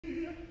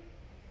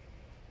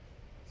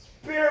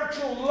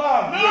spiritual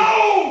love.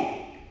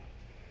 No!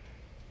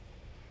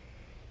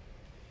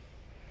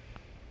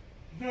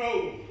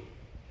 No.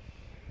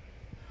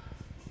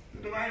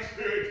 The divine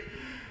spirit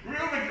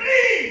will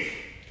believe.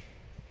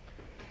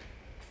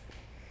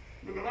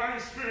 The divine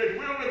spirit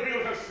will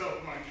reveal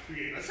herself, my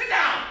creator. Sit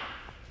down!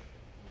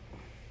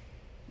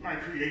 My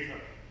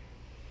creator,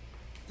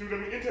 through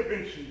the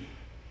intervention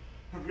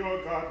of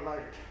your God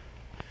light,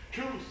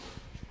 truth,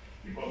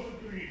 we both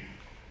agreed,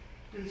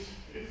 is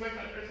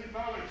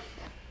acknowledged.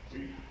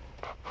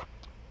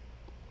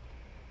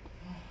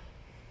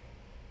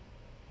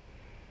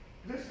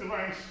 This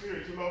divine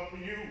spirit's love for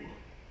you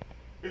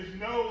is it's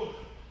no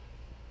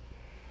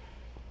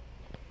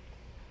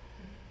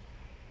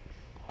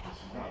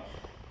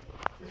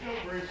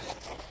greater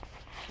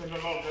than the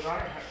love that I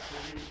have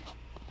for you.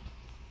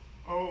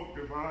 Oh,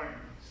 divine,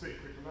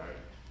 sacred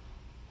light.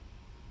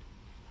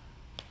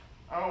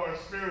 Our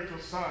spiritual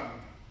son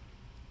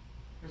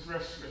is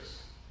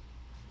restless.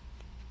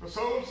 The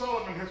soul of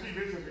Solomon has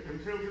revisited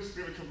and filled his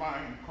spiritual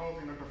mind,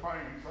 causing a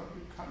defiance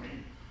of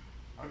becoming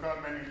a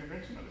God-man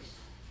interventionalist.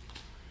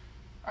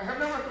 I have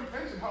never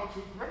comprehended how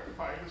to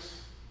rectify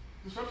this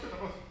disruption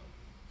of a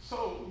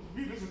soul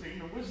revisiting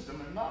the wisdom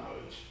and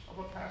knowledge of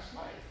a past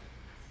life.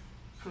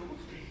 True,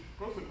 we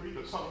both agree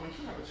that Solomon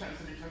should have a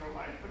chance at eternal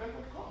life, but at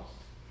what cost?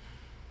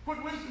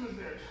 What wisdom is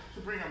there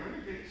to bring a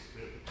renegade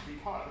spirit to be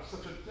part of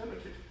such a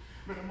delicate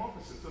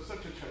metamorphosis of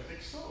such a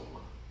tragic soul?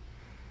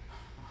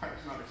 I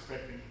was not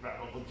expecting to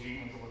battle the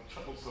demons of a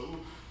troubled soul,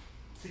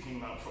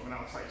 seeking love from an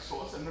outside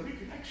source and the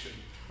reconnection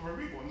of a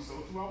reborn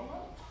soul through our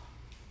love.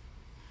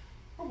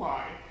 But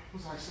why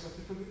was I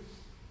selected for this?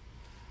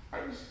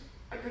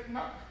 I did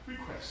not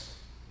request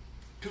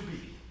to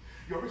be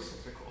your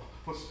receptacle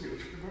for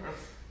spiritual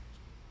birth.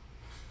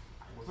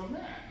 I was a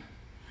man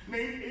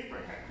named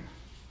Abraham.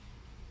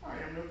 I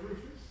am no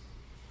Rufus.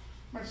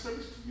 My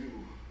service to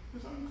you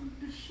is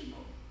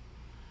unconditional.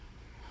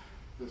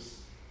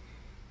 This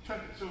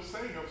traditional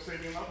saying of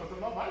saving love with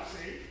the love I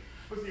saved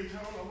was the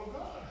eternal love of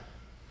God.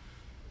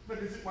 But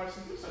is it wise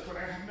to do such when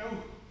I have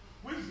no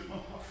wisdom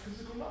of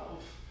physical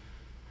love?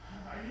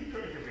 I need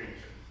your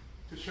intervention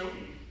to show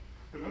me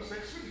the most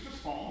expeditious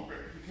form of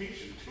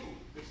rectification to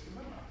this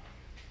dilemma.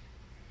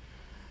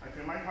 I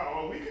feel my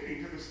power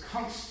weakening to this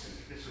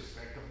constant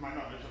disrespect of my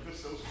knowledge of this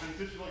soul's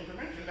transitional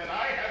intervention that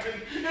I have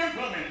been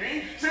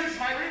implementing since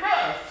my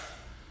rebirth.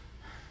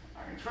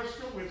 I entrust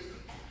your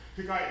wisdom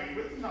to guide me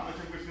with the knowledge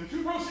and wisdom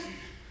to proceed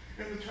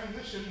in the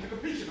transition, the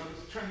completion of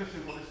this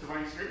transition for this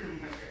divine spirit who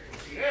has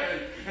echoed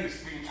here and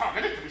is being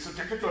targeted to be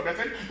subjected to a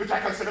method which I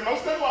consider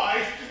most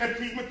unwise and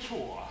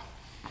premature.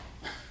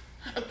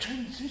 A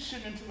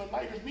transition into the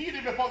light is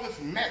needed before this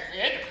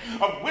method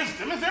of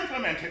wisdom is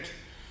implemented.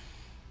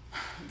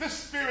 This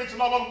spirit's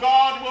love of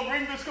God will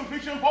bring this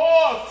completion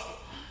forth.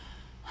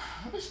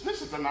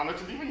 This is the knowledge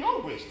that even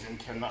your wisdom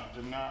cannot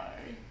deny.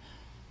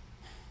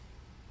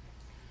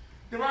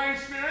 Divine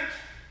Spirit,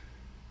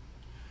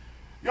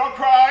 your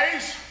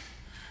cries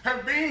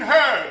have been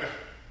heard,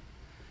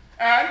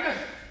 and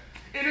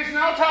it is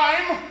now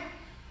time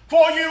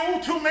for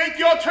you to make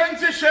your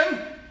transition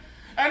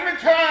and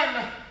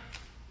return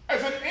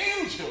as an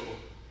angel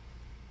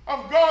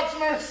of God's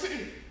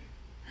mercy